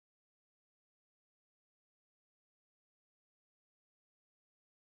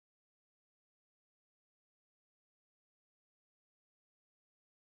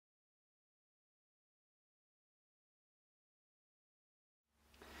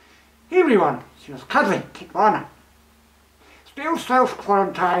Hey everyone, it's your cuddly Kitwana. Still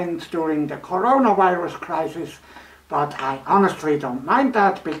self-quarantined during the coronavirus crisis, but I honestly don't mind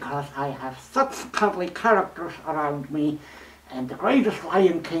that because I have such cuddly characters around me and the greatest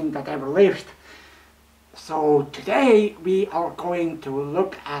Lion King that ever lived. So today we are going to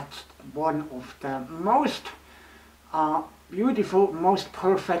look at one of the most beautiful, most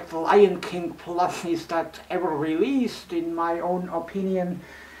perfect Lion King plushies that ever released, in my own opinion.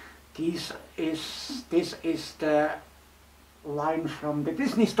 This is the line from the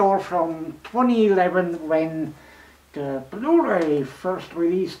Disney Store from 2011 when the Blu-ray first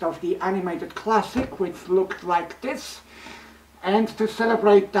released of the animated classic, which looked like this. And to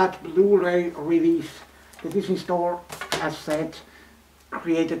celebrate that Blu-ray release, the Disney Store, as said,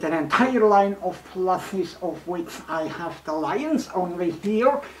 created an entire line of plushies, of which I have the lions only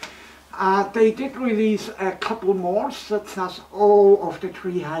here. They did release a couple more, such as all of the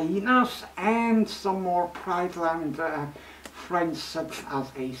three hyenas and some more Prideland friends, such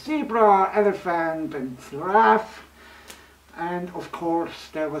as a zebra, elephant and giraffe. And of course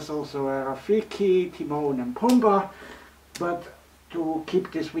there was also a Rafiki, Timon and Pumbaa. But to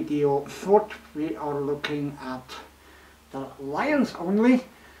keep this video short, we are looking at the lions only.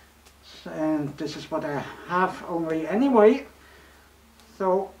 And this is what I have only anyway.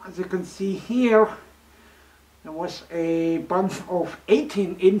 So, as you can see here, there was a bunch of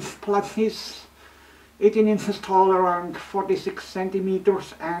 18-inch plushies, 18 inches tall, around 46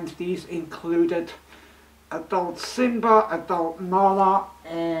 centimeters, and these included adult Simba, adult Nala,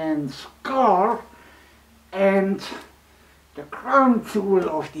 and Scar, and the crown jewel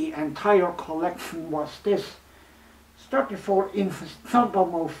of the entire collection was this 34 inches Jumbo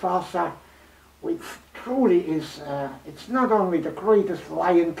Mufasa, which truly is, it's not only the greatest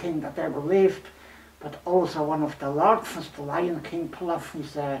Lion King that ever lived, but also one of the largest Lion King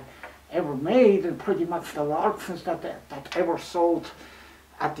plushies ever made, and pretty much the largest that ever sold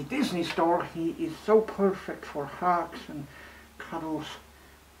at the Disney Store. He is so perfect for hugs and cuddles.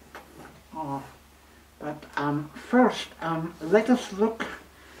 But first, let us look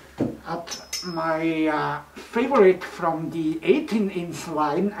at my favorite from the 18-inch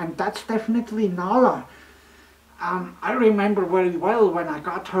line, and that's definitely Nala. I remember very well when I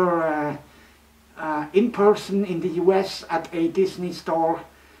got her in person in the US at a Disney Store.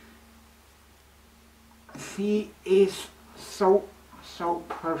 She is so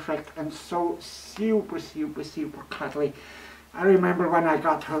perfect and so super cuddly. I remember when I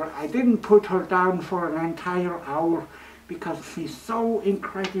got her, I didn't put her down for an entire hour because she's so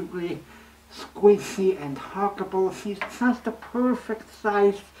incredibly squishy and huggable. She's just the perfect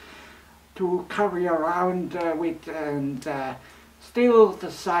size to carry around with, and still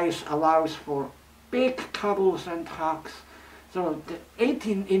the size allows for big cuddles and hugs. So the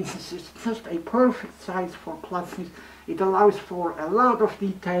 18 inches is just a perfect size for plushies. It allows for a lot of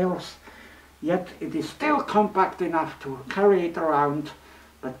details, yet it is still compact enough to carry it around,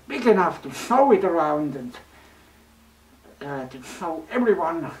 but big enough to show it around and to show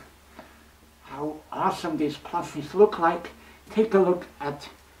everyone how awesome these plushies look like. Take a look at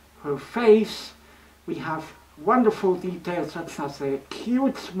her face. We have wonderful details such as a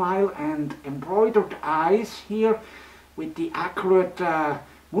cute smile and embroidered eyes here with the accurate,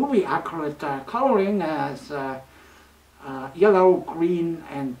 movie accurate coloring as yellow, green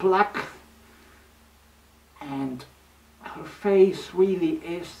and black. And her face really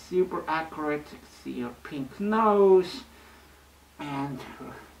is super accurate. See her pink nose and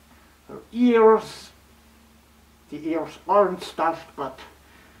her ears. The ears aren't stuffed, but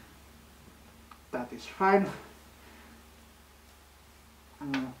that is fine.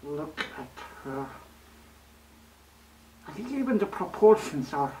 And look at her. I think even the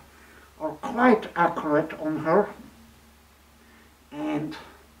proportions are quite accurate on her. And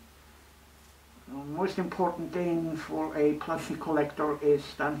the most important thing for a plushie collector is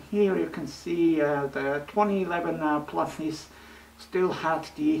down here you can see the 2011 plushies still had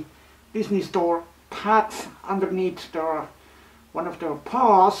the Disney Store patch underneath one of their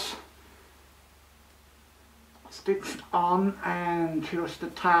paws stitched on, and here's the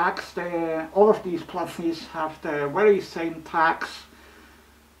tags. All of these plushies have the very same tags.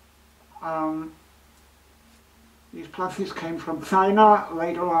 These plushies came from China.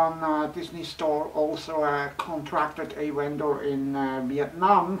 Later on, Disney Store also contracted a vendor in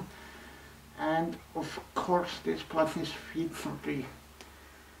Vietnam. And of course, these plushies feature the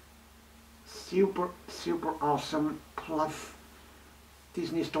super awesome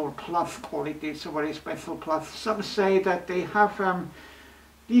Disney Store plush quality. It's a very special plush. Some say that they have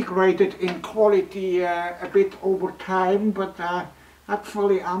degraded in quality a bit over time, but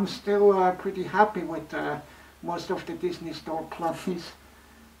Actually, I'm still pretty happy with most of the Disney Store plushies,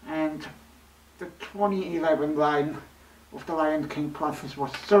 and the 2011 line of the Lion King plushies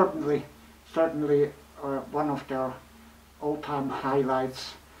was certainly one of their all-time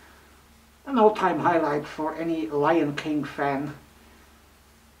highlights. An all-time highlight for any Lion King fan.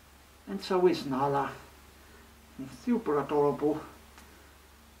 And so is Nala. Super adorable.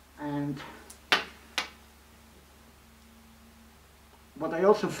 And what I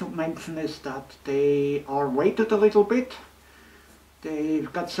also should mention is that they are weighted a little bit.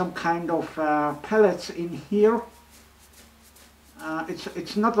 They've got some kind of pellets in here.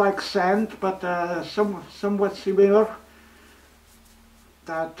 It's not like sand, but somewhat similar,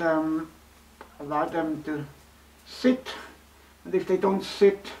 that allow them to sit, and if they don't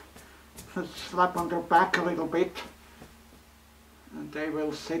sit, just slap on their back a little bit and they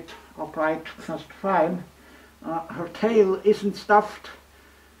will sit upright just fine. Her tail isn't stuffed.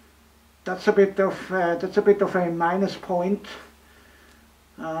 That's a bit of a minus point.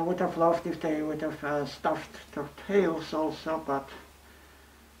 Would have loved if they would have stuffed their tails also, but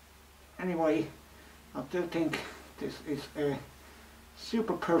anyway, I do think this is a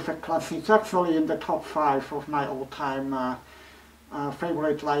super perfect plushie. It's actually in the top 5 of my all-time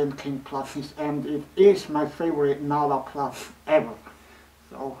favorite Lion King plushies, and it is my favorite Nala plush ever.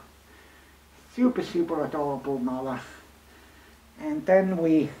 So super adorable Nala. And then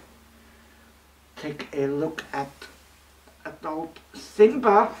we take a look at adult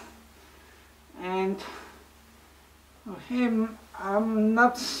Simba, and for him I'm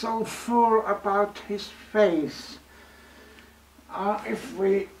not so sure about his face. If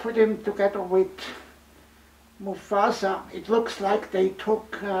we put him together with Mufasa, it looks like they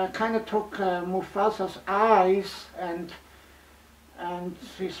kind of took Mufasa's eyes, and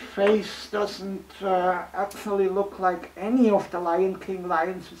his face doesn't actually look like any of the Lion King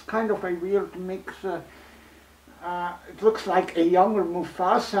lions. It's kind of a weird mix. It looks like a younger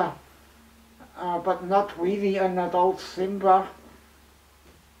Mufasa, but not really an adult Simba.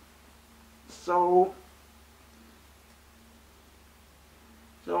 So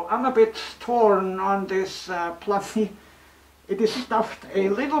I'm a bit torn on this plushie. It is stuffed a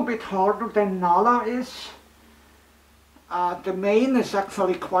little bit harder than Nala is. The mane is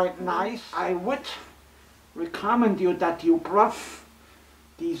actually quite nice. I would recommend you that you brush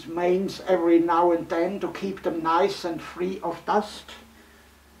these manes every now and then to keep them nice and free of dust.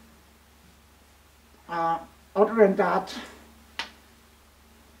 Other than that,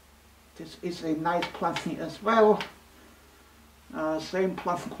 this is a nice plushie as well. Same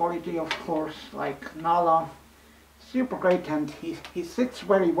plush quality, of course, like Nala. Super great, and he sits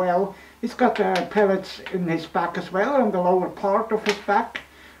very well. He's got pellets in his back as well, on the lower part of his back.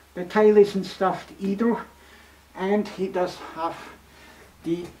 The tail isn't stuffed either, and he does have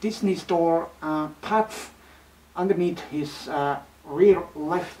the Disney Store patch underneath his rear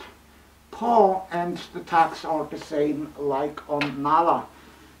left paw, and the tags are the same like on Nala.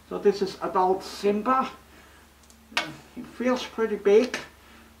 So this is adult Simba. He feels pretty big,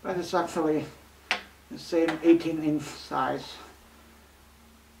 but it's actually the same 18-inch size.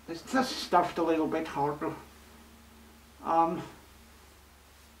 It's just stuffed a little bit harder.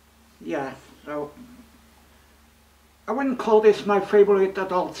 Yeah, so I wouldn't call this my favorite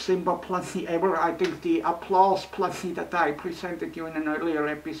adult Simba plushie ever. I think the Applause plushie that I presented you in an earlier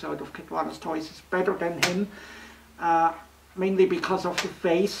episode of Kitwana's Toys is better than him, mainly because of the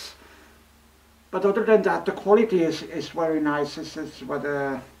face. But other than that, the quality is very nice. This is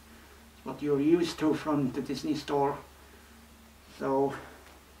what you're used to from the Disney Store. So,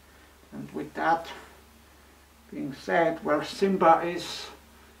 and with that being said, where Simba is,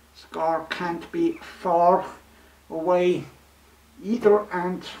 Scar can't be far away either,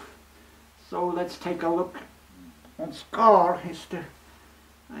 and so let's take a look on Scar.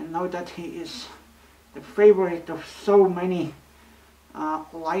 I know that he is the favorite of so many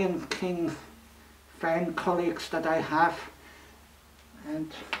Lion King fan colleagues that I have,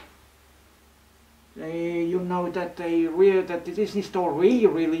 and you know that that the Disney Store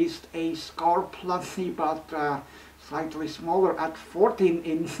re-released a Scar plushie, but slightly smaller, at 14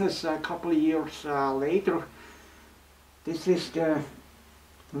 inches a couple of years later. This is the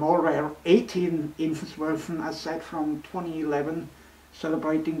more rare 18 inches version, as said, from 2011,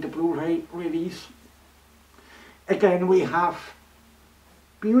 celebrating the Blu-ray release. Again, we have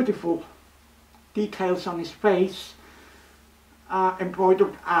beautiful details on his face,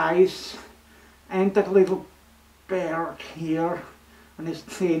 embroidered eyes, and that little beard here on his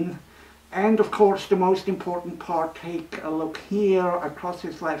chin. And of course the most important part, take a look here across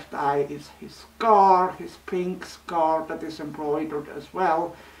his left eye, is his scar, his pink scar that is embroidered as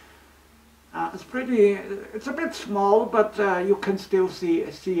well. It's a bit small, but you can still see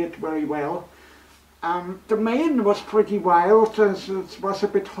it very well. The mane was pretty wild, it was a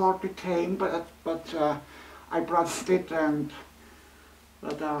bit hard to tame, but I brushed it,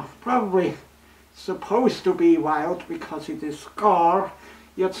 but probably supposed to be wild because it is scar.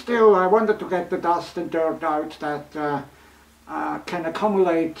 Yet still, I wanted to get the dust and dirt out that can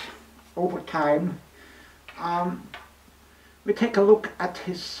accumulate over time. We take a look at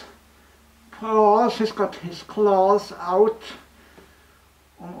his paws. He's got his claws out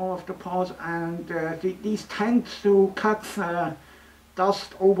on all of the paws, and these tend to cut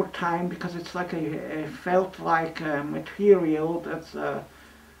dust over time because it's like a felt-like material.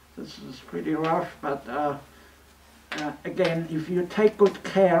 This is pretty rough, but again, if you take good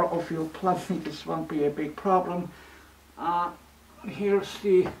care of your plushie, this won't be a big problem. Here's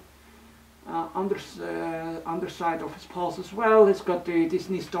the underside of his paws as well. It's got the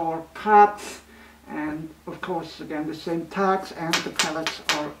Disney Store pads, and of course again the same tags, and the pellets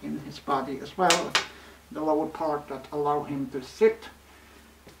are in his body as well, the lower part that allow him to sit.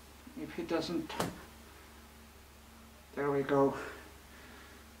 If he doesn't, there we go.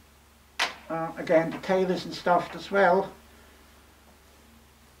 Again, the tail isn't stuffed as well,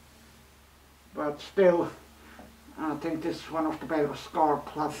 but still, I think this is one of the better scar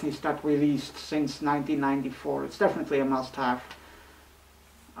plushies that released since 1994. It's definitely a must-have.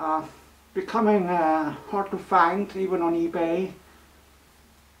 Becoming hard to find even on eBay.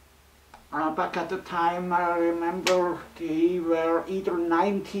 Back at the time, I remember they were either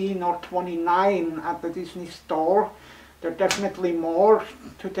 19 or 29 at the Disney Store. They're definitely more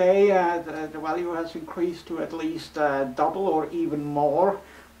today. The value has increased to at least double or even more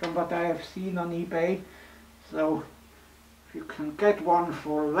than what I have seen on eBay. So if you can get one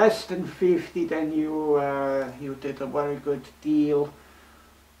for less than 50, then you did a very good deal.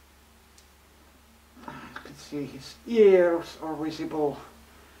 You can see his ears are visible.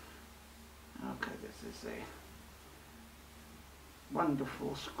 Okay, this is a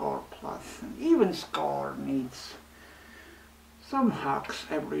wonderful Scar Plus, and even Scar needs some hugs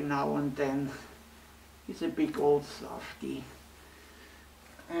every now and then. He's a big old softie.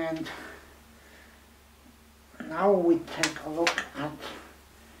 And now we take a look at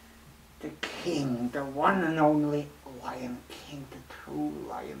the king, the one and only Lion King, the true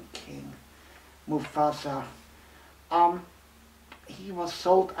Lion King, Mufasa. He was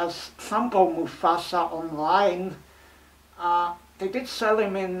sold as Jumbo Mufasa online. They did sell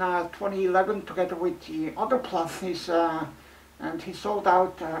him in 2011 together with the other plushies, and he sold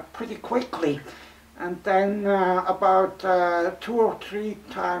out pretty quickly. And then about 2 or 3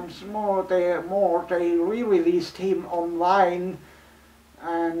 times more, they re-released him online,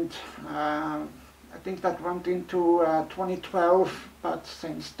 and I think that went into 2012. But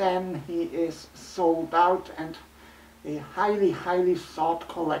since then, he is sold out and a highly sought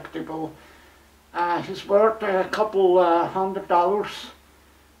collectible. He's worth a couple $100.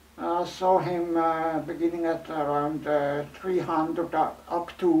 Saw him beginning at around $300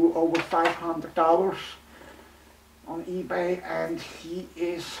 up to over $500 on eBay, and he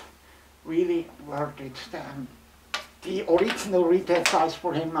is really worth it. The original retail price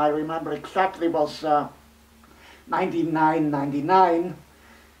for him, I remember exactly, was $99.99,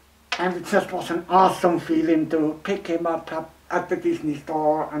 and it just was an awesome feeling to pick him up at the Disney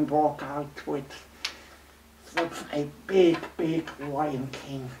Store and walk out with such a big Lion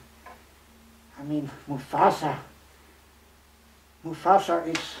King. I mean, Mufasa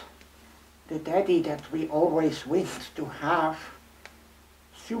is the daddy that we always wished to have.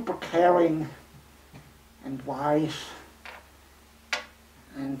 Super caring and wise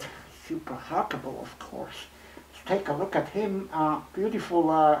and super huggable, of course. Let's take a look at him. Beautiful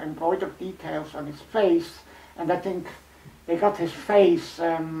embroidered details on his face, and I think they got his face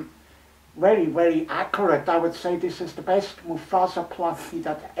very accurate. I would say this is the best Mufasa plushie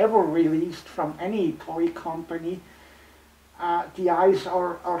that ever released from any toy company. The eyes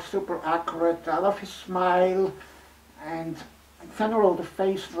are super accurate. I love his smile, and in general the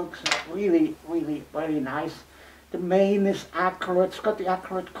face looks really very nice. The mane is accurate, it's got the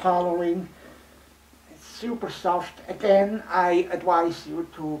accurate coloring. It's super soft. Again, I advise you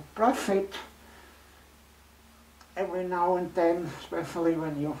to brush it every now and then, especially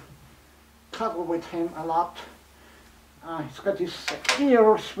when you cuddle with him a lot. He's got his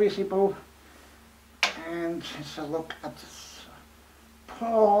ears visible, and let's look at his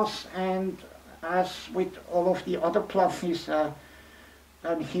paws. And as with all of the other plushies,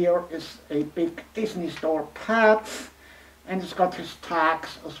 And here is a big Disney Store pad, and it's got his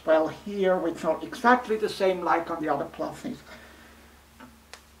tags as well here, which are exactly the same like on the other plushies.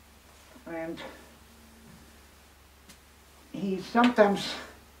 And he sometimes,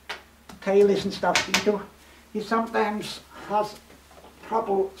 tail isn't stuffed either, he sometimes has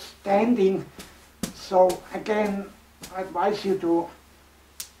trouble standing, so again I advise you to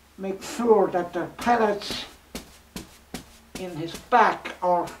make sure that the pellets in his back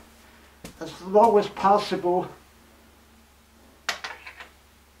are as low as possible,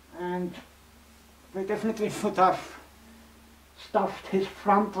 and we definitely should have stuffed his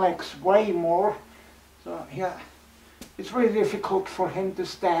front legs way more. So yeah, it's really difficult for him to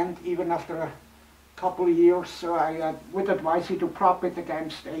stand even after a couple of years, so I would advise you to prop it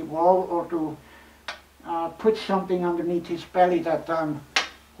against a wall or to put something underneath his belly that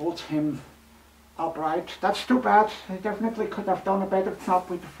holds him upright. That's too bad. I definitely could have done a better job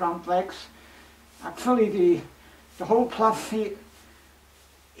with the front legs. Actually the whole plushie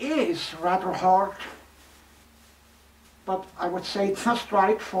is rather hard, but I would say just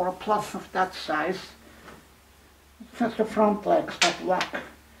right for a plush of that size. It's just the front legs that lack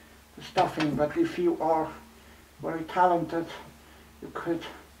the stuffing, but if you are very talented you could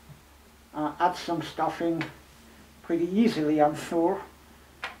add some stuffing pretty easily, I'm sure.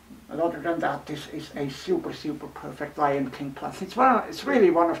 But other than that, this is a super perfect Lion King plush. It's really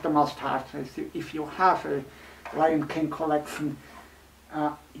one of the must-haves. If you have a Lion King collection,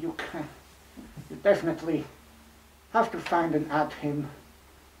 you definitely have to find and add him.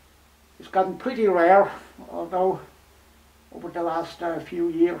 It's gotten pretty rare, although over the last few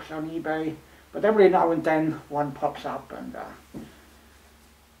years on eBay, but every now and then one pops up, and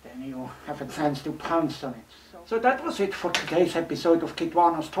then you have a chance to pounce on it. So that was it for today's episode of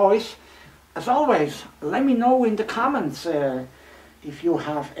Kitwana's Toys. As always, let me know in the comments if you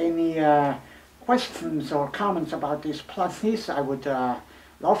have any questions or comments about these plushies. I would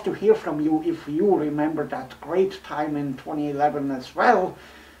love to hear from you if you remember that great time in 2011 as well,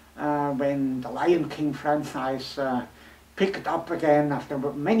 when the Lion King franchise picked up again after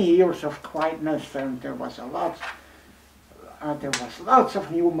many years of quietness, and there was lots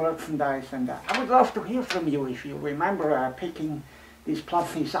of new merchandise, and I would love to hear from you if you remember picking these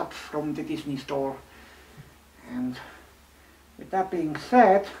plushies up from the Disney Store. And with that being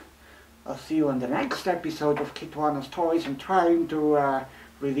said, I'll see you on the next episode of Kitwana's Toys. I'm trying to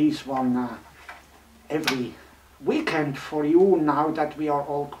release one every weekend for you now that we are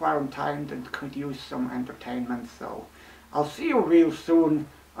all quarantined and could use some entertainment. So I'll see you real soon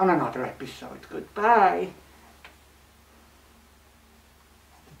on another episode. Goodbye.